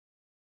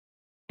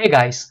Hey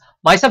guys,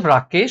 myself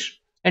Rakesh,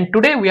 and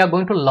today we are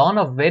going to learn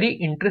a very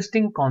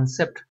interesting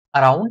concept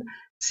around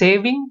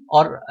saving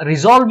or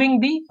resolving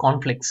the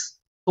conflicts.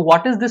 So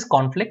what is this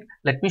conflict?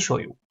 Let me show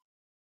you.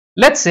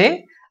 Let's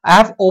say I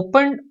have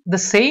opened the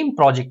same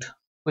project,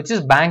 which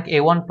is Bank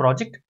A1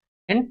 project,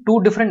 in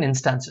two different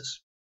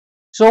instances.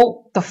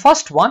 So the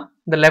first one,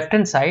 the left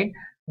hand side,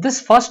 this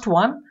first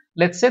one,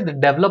 let's say the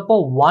developer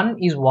 1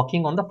 is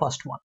working on the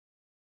first one.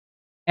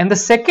 And the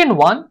second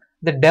one,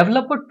 the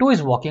developer 2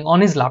 is working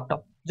on his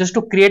laptop. Just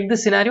to create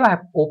this scenario, I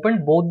have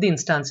opened both the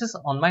instances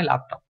on my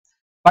laptop.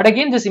 But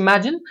again, just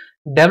imagine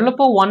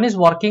developer 1 is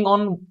working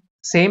on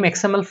same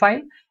XML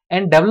file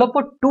and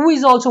developer 2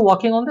 is also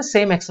working on the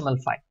same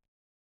XML file.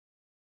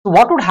 So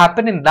what would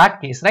happen in that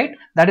case, right?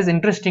 That is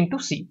interesting to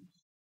see.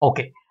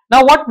 Okay.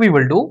 Now what we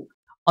will do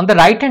on the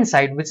right hand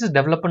side, which is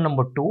developer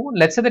number 2,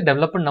 let's say the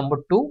developer number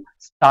 2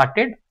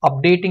 started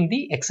updating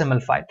the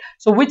XML file.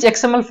 So which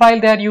XML file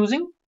they are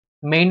using?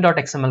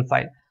 Main.xml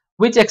file.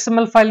 Which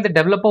XML file the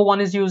developer 1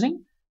 is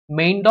using?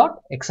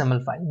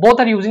 Main.xml file. Both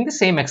are using the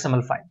same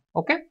XML file.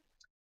 Okay.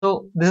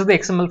 So this is the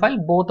XML file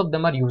both of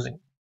them are using.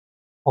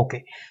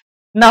 Okay.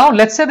 Now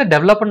let's say the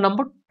developer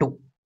number 2.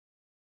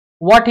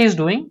 What he is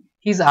doing?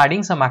 He's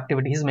adding some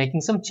activity. He's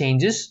making some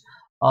changes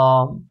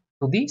to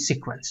the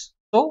sequence.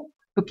 So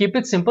to keep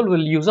it simple,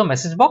 we'll use a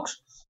message box.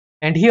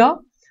 And here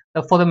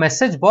for the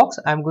message box,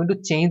 I'm going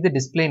to change the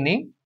display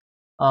name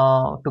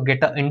to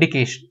get an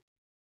indication.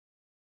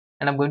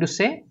 And I'm going to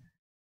say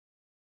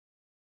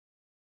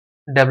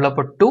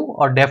developer 2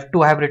 or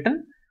dev2 I have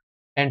written,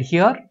 and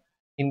here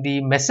in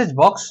the message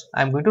box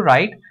I'm going to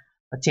write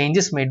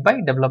changes made by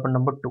developer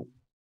number 2.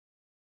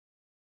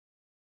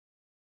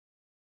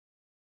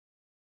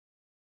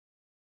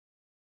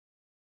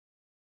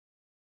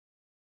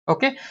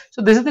 Okay,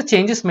 so this is the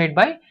changes made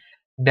by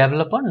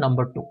developer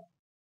number 2.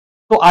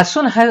 So as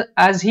soon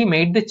as he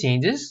made the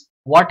changes,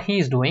 what he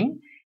is doing,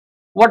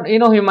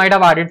 he might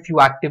have added few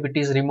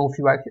activities, remove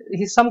few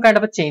he's some kind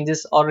of a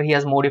changes, or he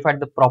has modified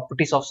the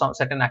properties of some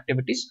certain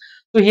activities.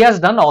 So he has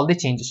done all the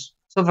changes.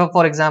 So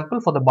for example,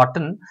 for the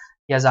button,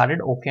 he has added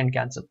OK and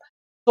cancel.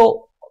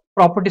 So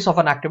properties of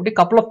an activity,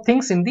 couple of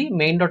things in the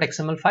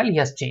main.xml file he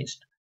has changed.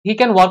 He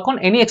can work on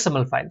any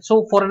XML file.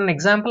 So for an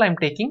example, I'm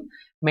taking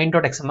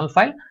main.xml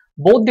file.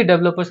 Both the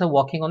developers are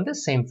working on the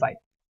same file.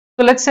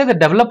 So let's say the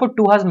developer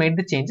 2 has made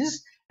the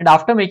changes, and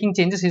after making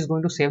changes, he's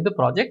going to save the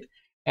project,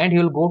 and he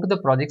will go to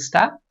the projects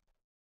tab,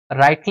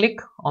 right click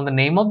on the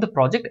name of the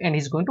project, and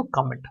he's going to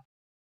commit.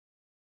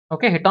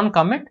 Okay, hit on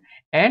commit,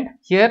 and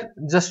here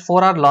just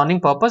for our learning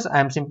purpose, I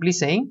am simply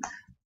saying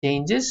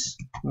changes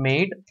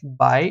made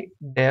by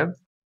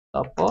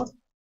developer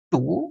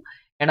 2,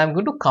 and I'm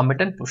going to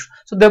commit and push.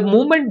 So the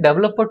moment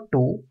developer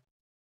 2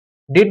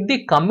 did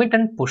the commit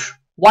and push,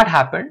 what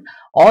happened?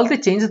 All the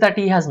changes that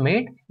he has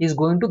made is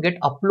going to get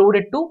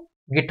uploaded to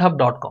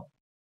github.com.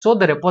 So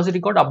the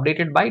repository got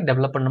updated by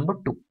developer number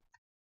 2.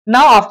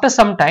 Now after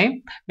some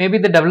time, maybe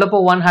the developer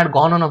 1 had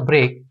gone on a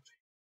break,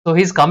 so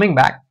he's coming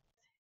back,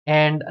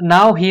 and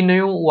now he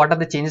knew what are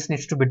the changes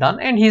needs to be done,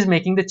 and he's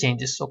making the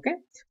changes. Okay,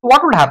 so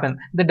what would happen?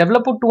 The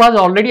developer 2 has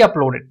already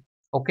uploaded.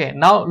 Okay,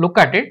 now look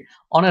at it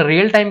on a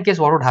real-time case.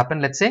 What would happen?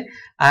 Let's say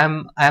I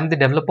am the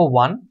developer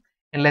 1,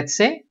 and let's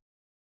say,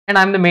 and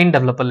I'm the main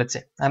developer. Let's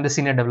say I'm the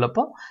senior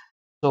developer.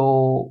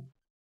 So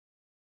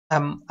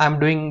I'm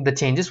doing the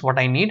changes what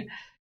I need,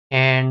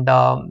 and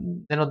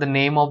the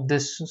name of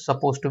this is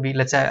supposed to be,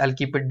 let's say I'll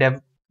keep it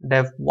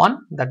dev1,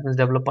 that means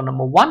developer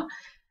number 1.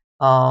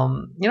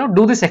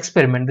 Do this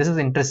experiment. This is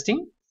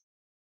interesting.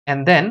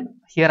 And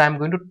then here I'm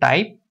going to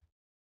type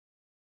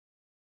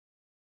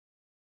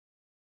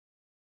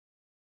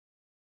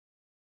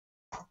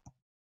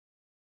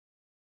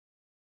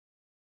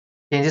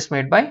changes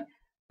made by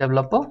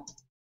developer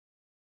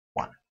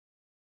 1.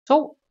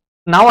 So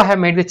now I have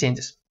made the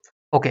changes.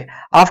 Okay,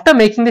 after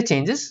making the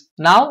changes,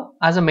 now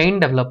as a main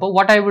developer,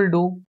 what I will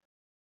do,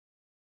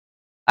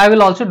 I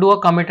will also do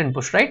a commit and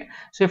push, right?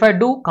 So if I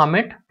do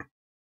commit,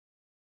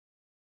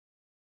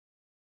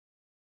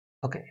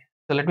 okay,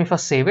 so let me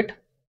first save it.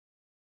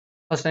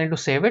 First I need to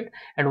save it,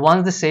 and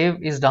once the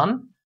save is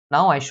done,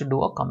 now I should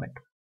do a commit.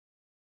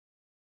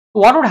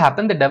 So what would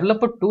happen? The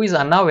developer 2 is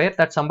unaware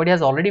that somebody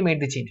has already made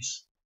the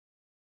changes.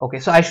 Okay,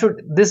 so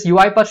this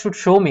UiPath should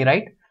show me,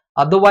 right?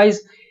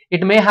 Otherwise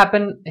it may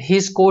happen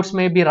his codes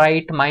may be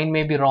right, mine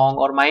may be wrong,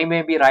 or mine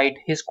may be right,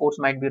 his codes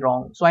might be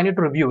wrong. So I need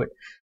to review it.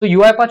 So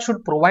UiPath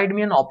should provide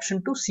me an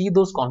option to see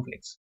those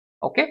conflicts.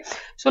 Okay,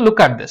 so look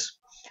at this.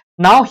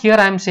 Now here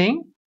I am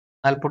saying,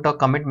 I'll put a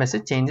commit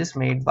message, changes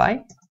made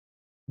by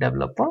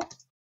developer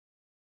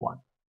 1.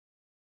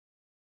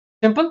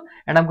 Simple,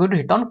 and I'm going to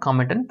hit on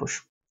commit and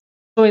push.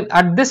 So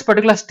at this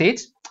particular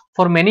stage,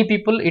 for many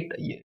people,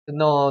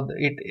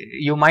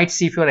 you might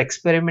see, if you're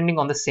experimenting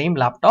on the same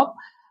laptop,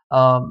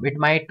 it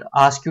might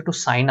ask you to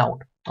sign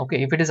out.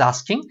 Okay, if it is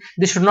asking,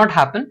 this should not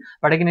happen.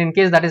 But again, in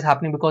case that is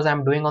happening because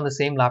I'm doing on the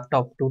same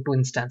laptop two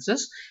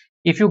instances,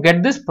 if you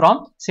get this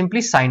prompt, simply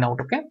sign out.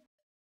 Okay,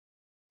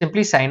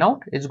 simply sign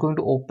out. It's going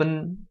to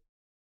open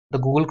the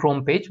Google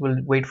Chrome page.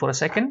 We'll wait for a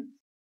second.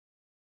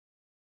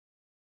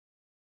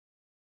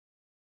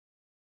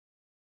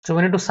 So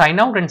we need to sign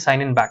out and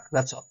sign in back.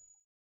 That's all.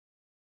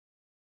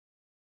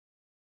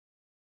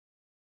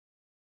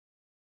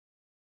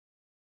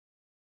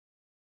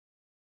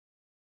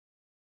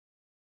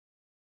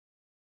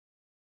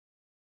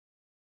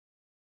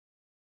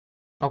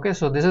 Okay,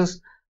 so this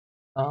is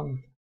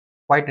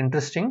quite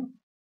interesting.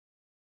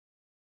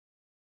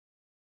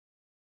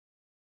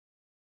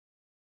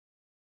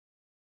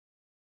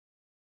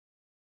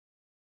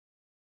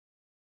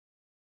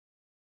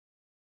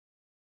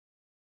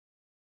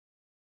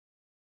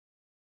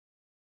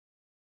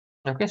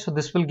 Okay, so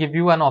this will give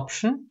you an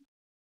option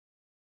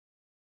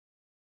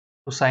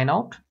to sign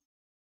out.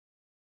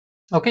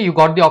 Okay, you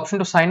got the option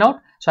to sign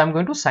out, so I'm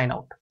going to sign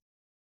out.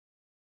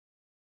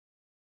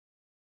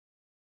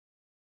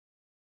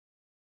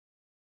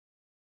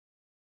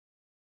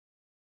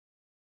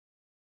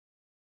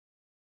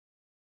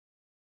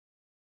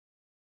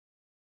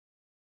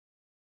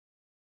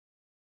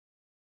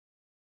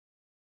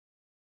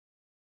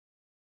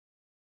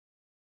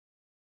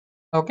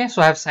 Okay,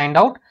 so I have signed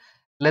out.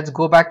 Let's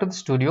go back to the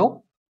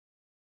studio.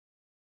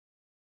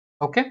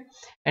 Okay,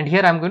 and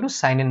here I'm going to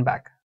sign in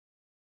back.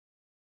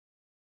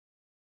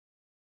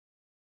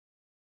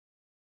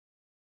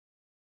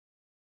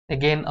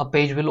 Again, a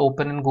page will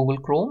open in Google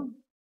Chrome.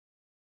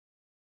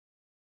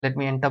 Let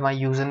me enter my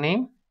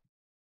username,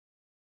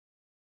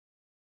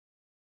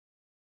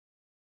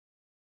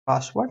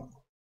 password.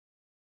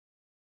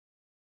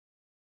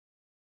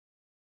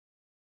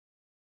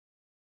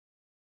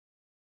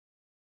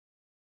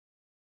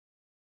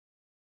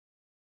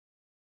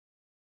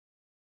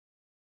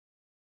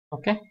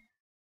 Okay,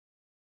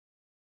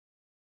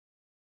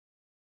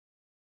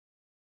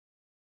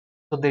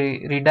 so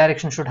the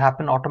redirection should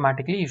happen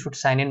automatically. You should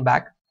sign in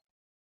back.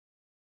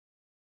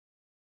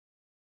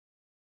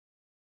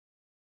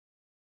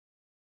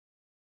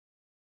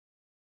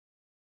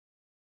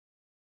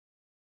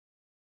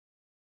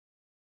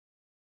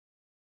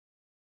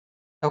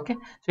 Okay, so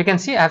you can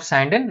see I have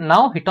signed in.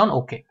 Now hit on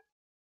OK.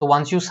 So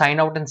once you sign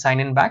out and sign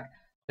in back,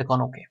 click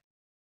on OK.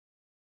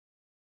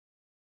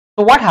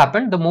 So what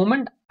happened the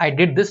moment I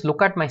did this?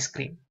 Look at my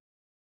screen.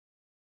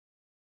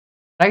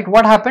 Right,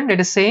 what happened? It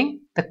is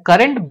saying the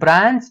current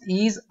branch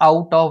is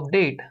out of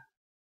date.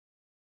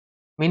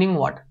 Meaning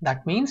what?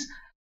 That means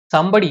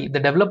somebody, the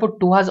developer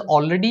 2 has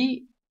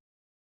already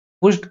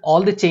pushed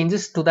all the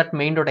changes to that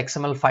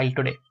main.xml file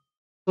today.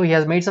 So he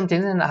has made some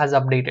changes and has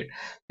updated.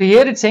 So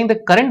here it's saying the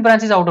current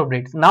branch is out of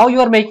date. Now you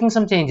are making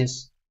some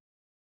changes.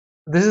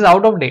 This is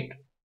out of date.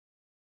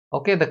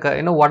 Okay, the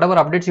whatever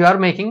updates you are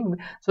making.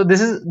 So this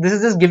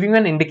is just giving you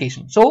an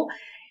indication. So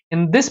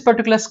in this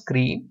particular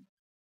screen,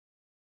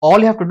 all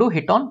you have to do,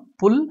 hit on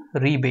pull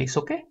rebase.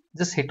 Okay,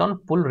 just hit on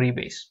pull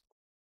rebase.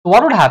 So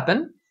what would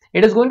happen?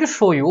 It is going to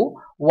show you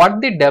what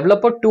the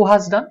developer 2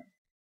 has done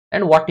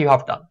and what you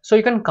have done. So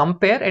you can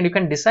compare and you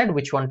can decide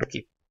which one to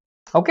keep.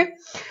 Okay,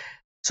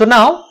 so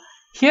now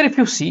here if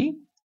you see,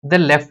 the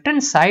left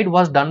hand side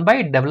was done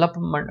by developer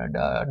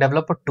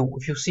 2.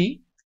 If you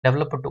see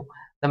developer 2,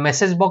 the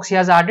message box he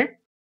has added.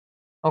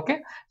 Okay,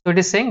 so it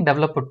is saying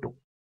developer 2,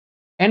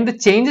 and the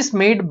changes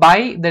made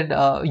by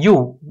the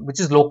you, which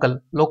is local.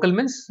 Local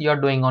means you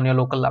are doing on your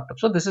local laptop.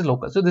 So this is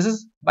local. So this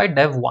is by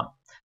dev 1.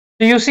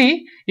 So you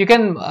see, you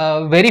can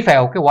verify,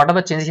 okay,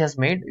 whatever changes he has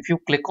made. If you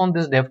click on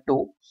this dev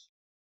 2,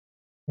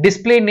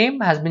 display name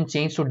has been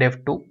changed to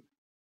dev 2.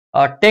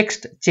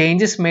 Text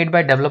changes made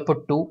by developer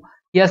 2.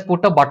 He has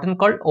put a button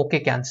called OK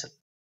cancel.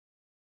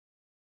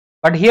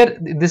 But here,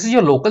 this is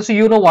your local, so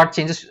you know what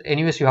changes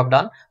anyways you have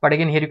done. But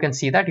again, here you can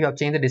see that you have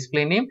changed the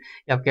display name,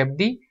 you have kept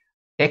the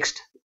text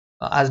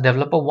as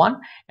developer 1,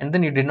 and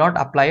then you did not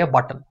apply a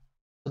button.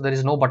 So there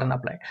is no button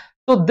applied.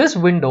 So this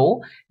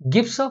window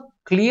gives a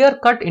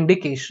clear-cut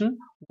indication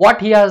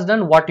what he has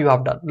done, what you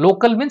have done.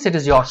 Local means it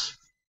is yours.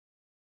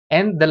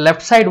 And the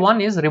left side one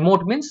is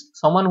remote, means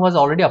someone who has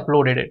already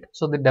uploaded it.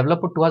 So the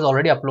developer 2 has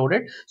already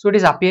uploaded. So it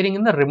is appearing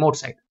in the remote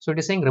side. So it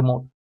is saying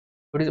remote,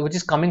 which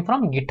is coming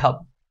from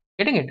GitHub.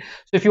 Getting it?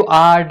 So if you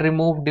add,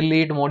 remove,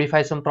 delete,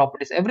 modify some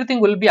properties,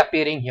 everything will be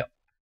appearing here.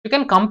 You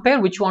can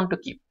compare which one to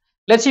keep.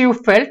 Let's say you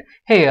felt,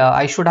 hey,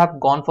 I should have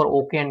gone for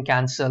OK and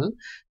cancel.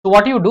 So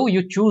what you do,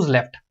 you choose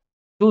left.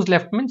 Choose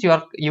left means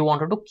you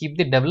wanted to keep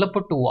the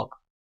developer to work.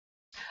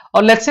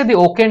 Or let's say the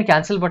OK and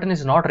cancel button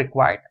is not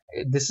required.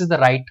 This is the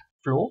right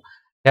flow.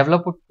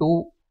 Developer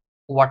 2,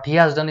 what he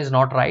has done is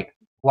not right.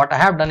 What I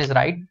have done is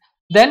right.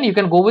 Then you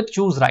can go with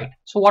choose right.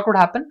 So what would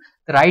happen?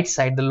 The right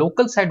side, the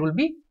local side will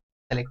be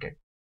selected.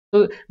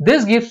 So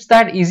this gives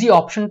that easy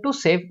option to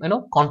save,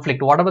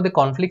 conflict. Whatever the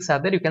conflicts are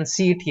there, you can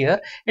see it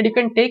here and you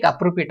can take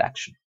appropriate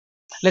action.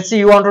 Let's say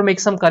you want to make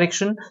some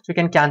correction, so you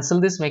can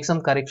cancel this, make some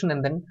correction,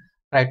 and then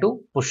try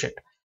to push it.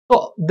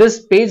 So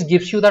this page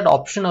gives you that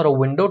option or a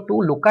window to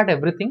look at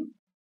everything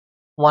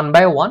one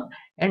by one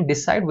and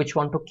decide which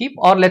one to keep.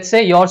 Or let's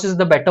say yours is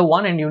the better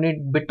one and you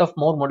need bit of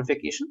more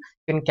modification,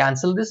 you can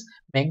cancel this,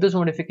 make this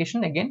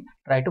modification, again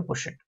try to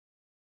push it.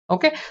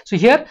 Okay, so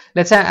here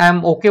let's say I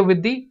am okay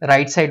with the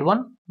right side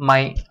one,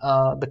 my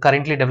the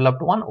currently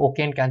developed one.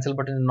 OK and cancel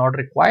button is not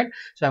required,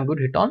 so I'm going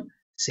to hit on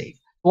save.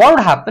 What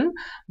would happen?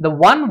 The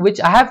one which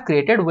I have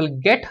created will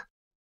get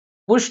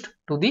pushed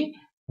to the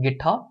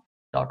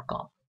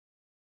github.com.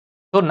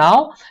 So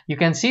now you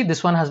can see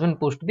this one has been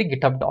pushed to the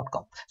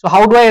github.com. So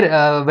how do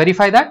I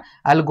verify that?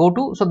 I'll go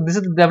to, so this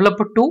is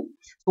developer 2.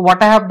 So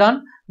what I have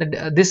done,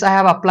 this I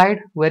have applied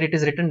where it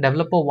is written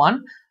developer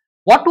 1.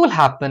 What will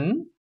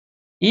happen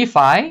if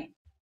I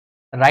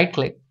right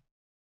click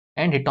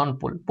and hit on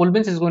pull? Pull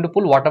means is going to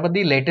pull whatever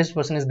the latest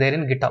version is there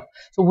in GitHub.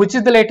 So which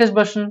is the latest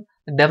version?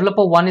 The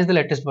developer 1 is the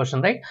latest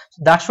version, right?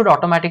 So that should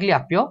automatically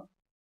appear.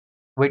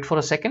 Wait for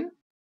a second.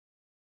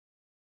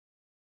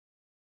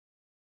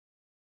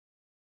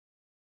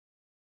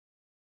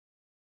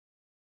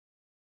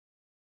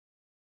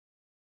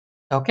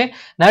 Okay,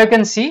 now you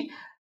can see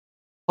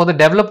for the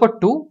developer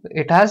 2,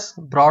 it has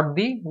brought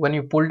the, when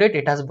you pulled it,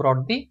 it has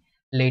brought the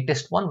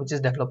latest one, which is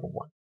developer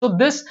 1. So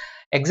this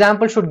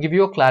example should give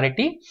you a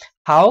clarity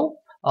how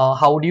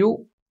do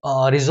you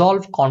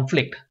resolve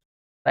conflict,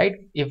 right?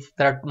 If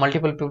there are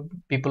multiple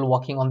people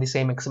working on the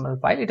same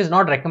XML file, it is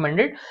not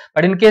recommended,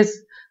 but in case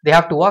they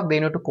have to work, they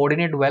need to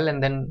coordinate well,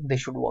 and then they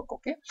should work.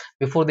 Okay,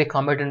 before they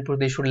commit input,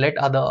 they should let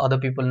other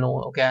people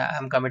know, okay, I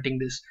am committing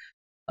this.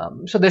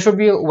 So there should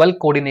be a well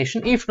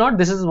coordination. If not,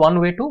 this is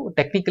one way to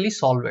technically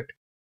solve it.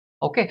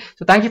 Okay,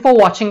 so thank you for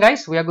watching,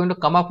 guys. We are going to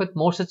come up with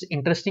more such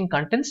interesting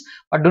contents,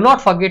 but do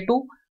not forget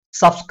to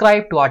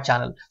subscribe to our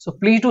channel. So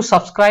please do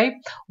subscribe.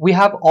 We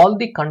have all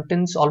the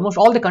contents, almost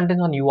all the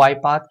contents on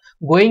UiPath,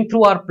 going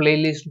through our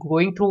playlist,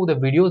 going through the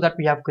videos that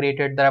we have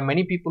created. There are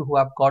many people who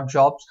have got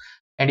jobs,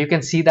 and you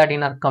can see that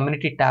in our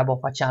community tab of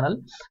our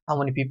channel, how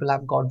many people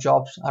have got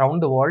jobs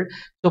around the world.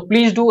 So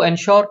please do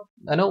ensure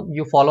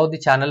you follow the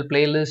channel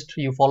playlist,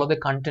 you follow the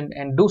content,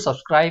 and do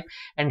subscribe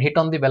and hit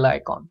on the bell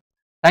icon.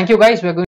 Thank you, guys. We are going